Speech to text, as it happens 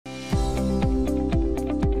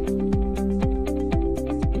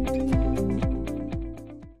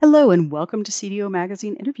Hello and welcome to CDO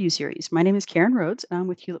Magazine interview series. My name is Karen Rhodes and I'm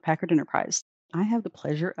with Hewlett Packard Enterprise. I have the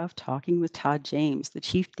pleasure of talking with Todd James, the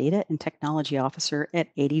Chief Data and Technology Officer at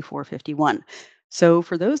 8451. So,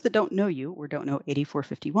 for those that don't know you or don't know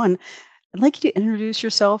 8451, I'd like you to introduce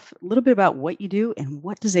yourself, a little bit about what you do and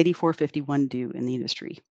what does 8451 do in the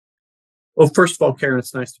industry. Well, first of all, Karen,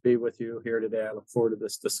 it's nice to be with you here today. I look forward to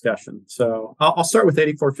this discussion. So I'll start with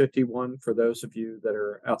 8451 for those of you that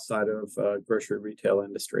are outside of grocery retail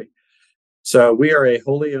industry. So we are a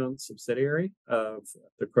wholly owned subsidiary of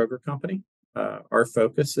the Kroger Company. Our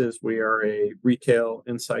focus is we are a retail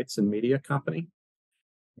insights and media company.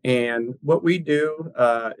 And what we do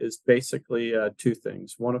is basically two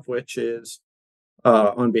things, one of which is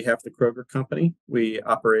on behalf of the Kroger Company, we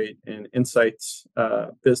operate an insights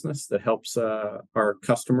business that helps our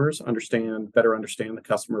customers better understand the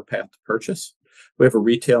customer path to purchase. We have a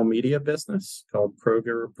retail media business called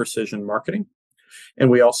Kroger Precision Marketing,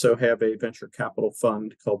 and we also have a venture capital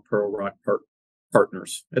fund called Pearl Rock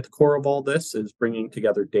Partners. At the core of all this is bringing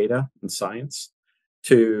together data and science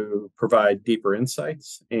to provide deeper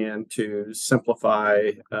insights and to simplify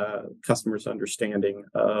customers' understanding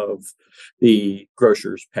of the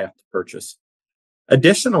grocer's path to purchase.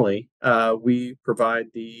 Additionally, we provide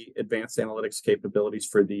the advanced analytics capabilities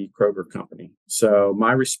for the Kroger Company. So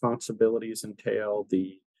my responsibilities entail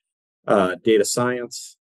the data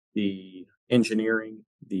science, the engineering,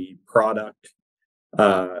 the product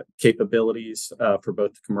capabilities for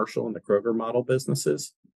both the commercial and the Kroger model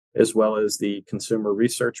businesses, as well as the consumer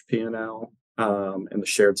research P&L and the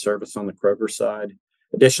shared service on the Kroger side.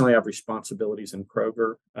 Additionally, I have responsibilities in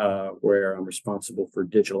Kroger where I'm responsible for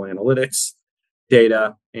digital analytics,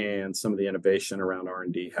 data, and some of the innovation around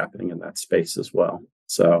R&D happening in that space as well.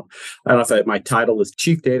 So I don't know if my title is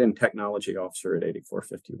Chief Data and Technology Officer at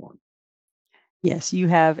 8451. Yes, you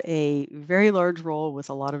have a very large role with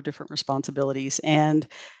a lot of different responsibilities. And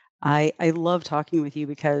I love talking with you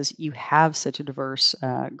because you have such a diverse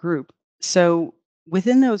group. So,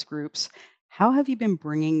 within those groups, how have you been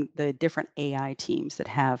bringing the different AI teams that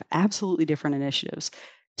have absolutely different initiatives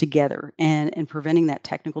together and preventing that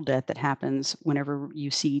technical debt that happens whenever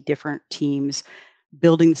you see different teams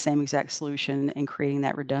building the same exact solution and creating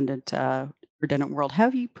that redundant world? How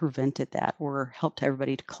have you prevented that or helped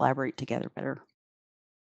everybody to collaborate together better?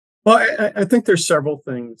 Well, I think there's several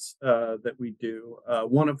things that we do.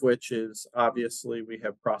 One of which is obviously we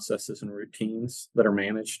have processes and routines that are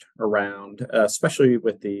managed around, especially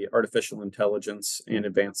with the artificial intelligence and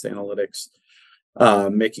advanced analytics,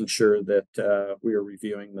 making sure that we are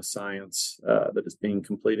reviewing the science that is being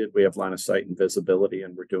completed. We have line of sight and visibility,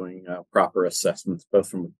 and we're doing proper assessments, both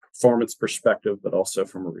from a performance perspective, but also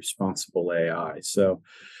from a responsible AI. So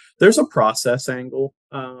there's a process angle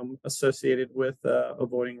associated with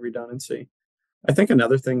avoiding redundancy. I think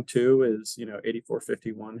another thing too is,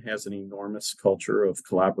 8451 has an enormous culture of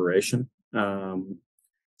collaboration.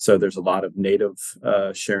 So there's a lot of native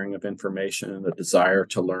sharing of information, a desire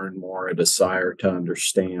to learn more, a desire to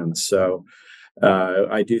understand. So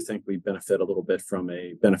I do think we benefit a little bit from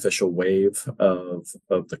a beneficial wave of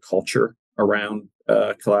the culture around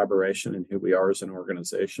collaboration and who we are as an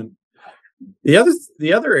organization. The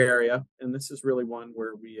other area, and this is really one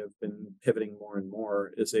where we have been pivoting more and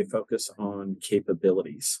more, is a focus on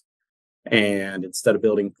capabilities. And instead of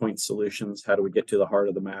building point solutions, how do we get to the heart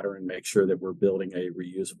of the matter and make sure that we're building a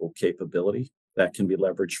reusable capability that can be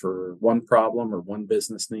leveraged for one problem or one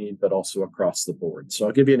business need, but also across the board? So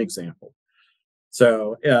I'll give you an example.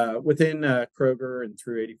 So within Kroger and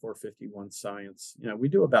through 8451 Science, we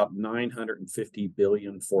do about 950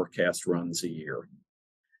 billion forecast runs a year.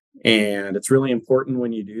 And it's really important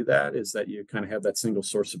when you do that is that you kind of have that single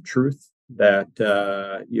source of truth, that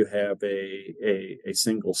you have a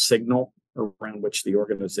single signal around which the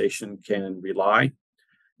organization can rely.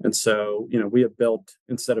 And so, we have built,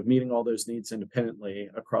 instead of meeting all those needs independently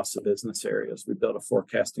across the business areas, we built a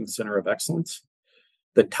forecasting center of excellence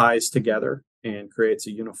that ties together and creates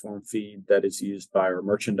a uniform feed that is used by our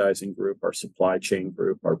merchandising group, our supply chain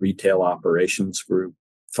group, our retail operations group,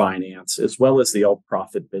 finance, as well as the alt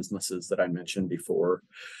profit businesses that I mentioned before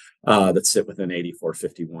that sit within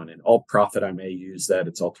 8451. And alt profit, I may use that.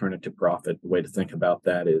 It's alternative profit. The way to think about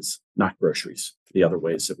that is not groceries. The other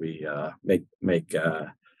ways that we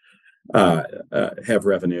have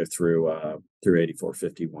revenue through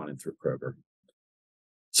 8451 and through Kroger.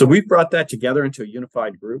 So we've brought that together into a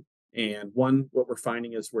unified group. And one, what we're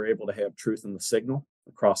finding is we're able to have truth in the signal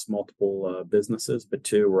across multiple businesses, but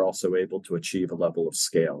two, we're also able to achieve a level of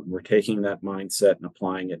scale. And we're taking that mindset and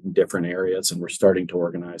applying it in different areas, and we're starting to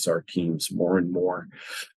organize our teams more and more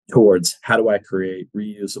towards how do I create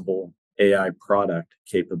reusable AI product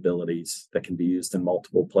capabilities that can be used in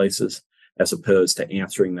multiple places, as opposed to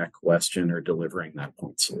answering that question or delivering that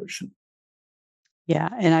point solution. Yeah,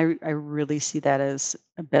 and I really see that as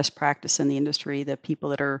a best practice in the industry. The people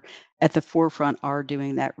that are at the forefront are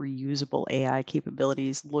doing that reusable AI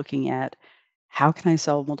capabilities, looking at how can I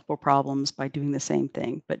solve multiple problems by doing the same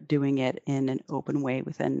thing, but doing it in an open way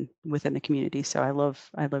within the community. So I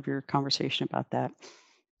love your conversation about that.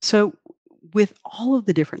 So with all of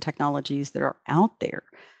the different technologies that are out there,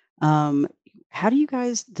 um, how do you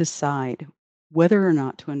guys decide whether or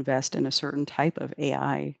not to invest in a certain type of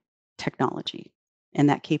AI technology and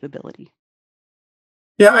that capability?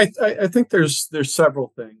 Yeah, I think there's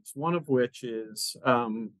several things. One of which is,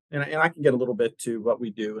 and I can get a little bit to what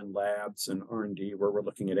we do in labs and R&D where we're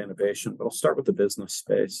looking at innovation, but I'll start with the business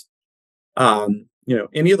space.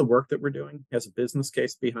 Any of the work that we're doing has a business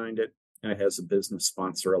case behind it, and it has a business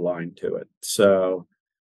sponsor aligned to it. So,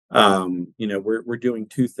 we're doing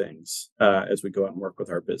two things as we go out and work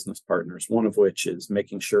with our business partners. One of which is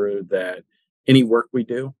making sure that any work we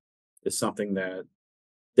do is something that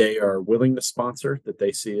they are willing to sponsor, that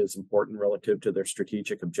they see as important relative to their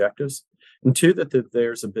strategic objectives, and two, that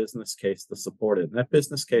there's a business case to support it. And that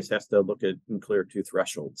business case has to look at and clear two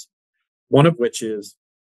thresholds. One of which is,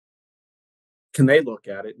 can they look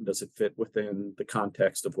at it and does it fit within the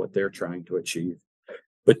context of what they're trying to achieve?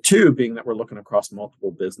 But two, being that we're looking across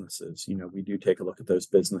multiple businesses, we do take a look at those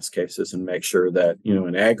business cases and make sure that,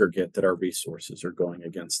 in aggregate, that our resources are going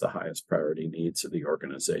against the highest priority needs of the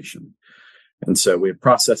organization. And so we have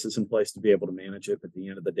processes in place to be able to manage it. But at the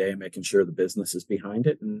end of the day, making sure the business is behind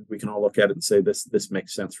it, and we can all look at it and say this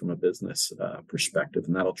makes sense from a business perspective,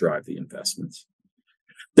 and that'll drive the investments.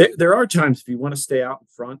 There are times if you want to stay out in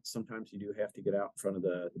front, sometimes you do have to get out in front of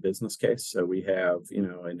the business case. So we have,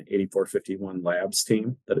 an 8451 labs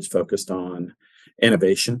team that is focused on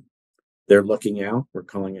innovation. They're looking out. We're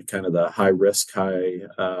calling it kind of the high risk, high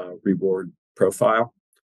reward profile.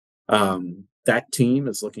 That team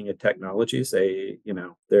is looking at technologies. They're in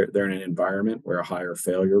an environment where a higher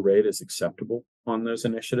failure rate is acceptable on those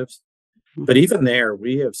initiatives. But Mhm. even there,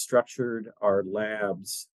 we have structured our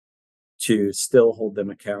labs to still hold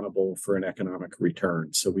them accountable for an economic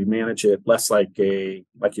return. So we manage it less like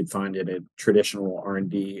you'd find in a traditional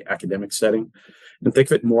R&D academic setting, and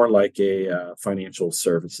think of it more like a financial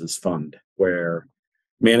services fund, where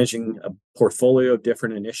managing a portfolio of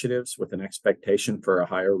different initiatives with an expectation for a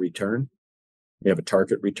higher return. We have a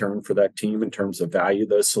target return for that team in terms of value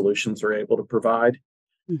those solutions are able to provide,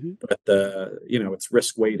 Mhm. but it's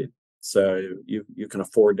risk weighted. So you can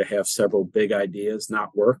afford to have several big ideas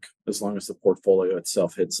not work as long as the portfolio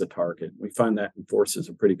itself hits the target. We find that enforces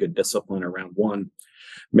a pretty good discipline around, one,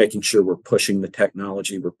 making sure we're pushing the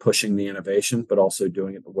technology, we're pushing the innovation, but also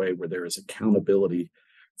doing it in a way where there is accountability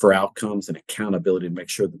for outcomes and accountability to make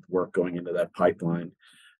sure that the work going into that pipeline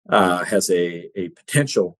has a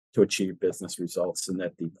potential to achieve business results, and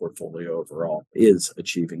that the portfolio overall is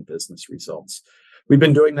achieving business results. We've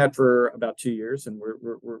been doing that for about 2 years, and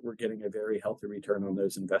we're getting a very healthy return on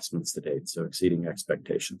those investments to date, so exceeding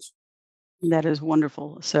expectations. That is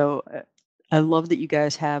wonderful. So I love that you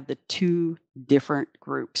guys have the two different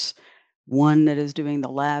groups. One that is doing the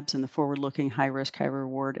labs and the forward looking high risk, high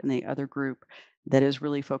reward, and the other group that is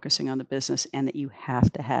really focusing on the business, and that you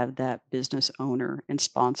have to have that business owner and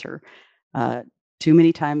sponsor. Uh, Too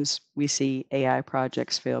many times we see AI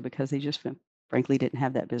projects fail because they just frankly didn't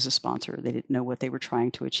have that business sponsor. They didn't know what they were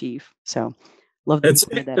trying to achieve. So love that you It's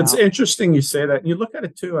pointed that it's out. interesting you say that, and you look at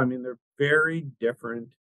it too. I mean, they're very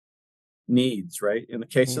different needs, right? In the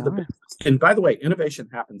case They of the are. business. And by the way, innovation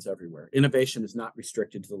happens everywhere. Innovation is not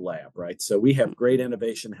restricted to the lab, right? So we have great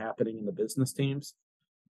innovation happening in the business teams,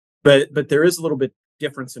 but there is a little bit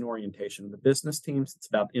difference in orientation. In the business teams, it's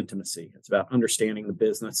about intimacy. It's about understanding the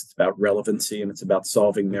business, it's about relevancy, and it's about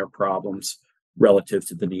solving their problems relative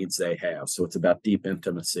to the needs they have. So it's about deep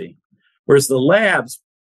intimacy. Whereas the labs,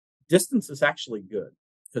 distance is actually good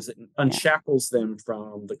because it Yeah. unshackles them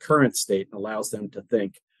from the current state and allows them to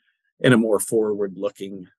think in a more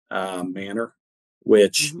forward-looking manner.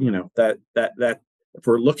 Which, Mhm. that if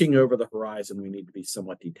we're looking over the horizon, we need to be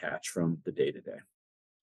somewhat detached from the day to day.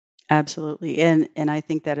 Absolutely. And I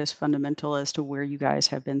think that is fundamental as to where you guys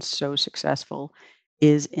have been so successful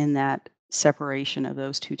is in that separation of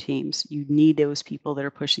those two teams. You need those people that are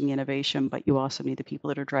pushing innovation, but you also need the people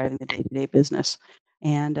that are driving the day-to-day business.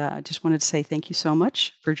 And I just wanted to say thank you so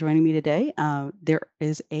much for joining me today. There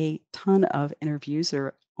is a ton of interviews that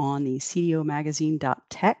are on the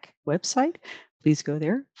cdomagazine.tech website. Please go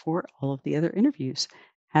there for all of the other interviews.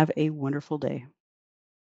 Have a wonderful day.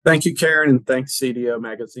 Thank you, Karen, and thanks, CDO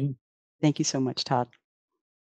Magazine. Thank you so much, Todd.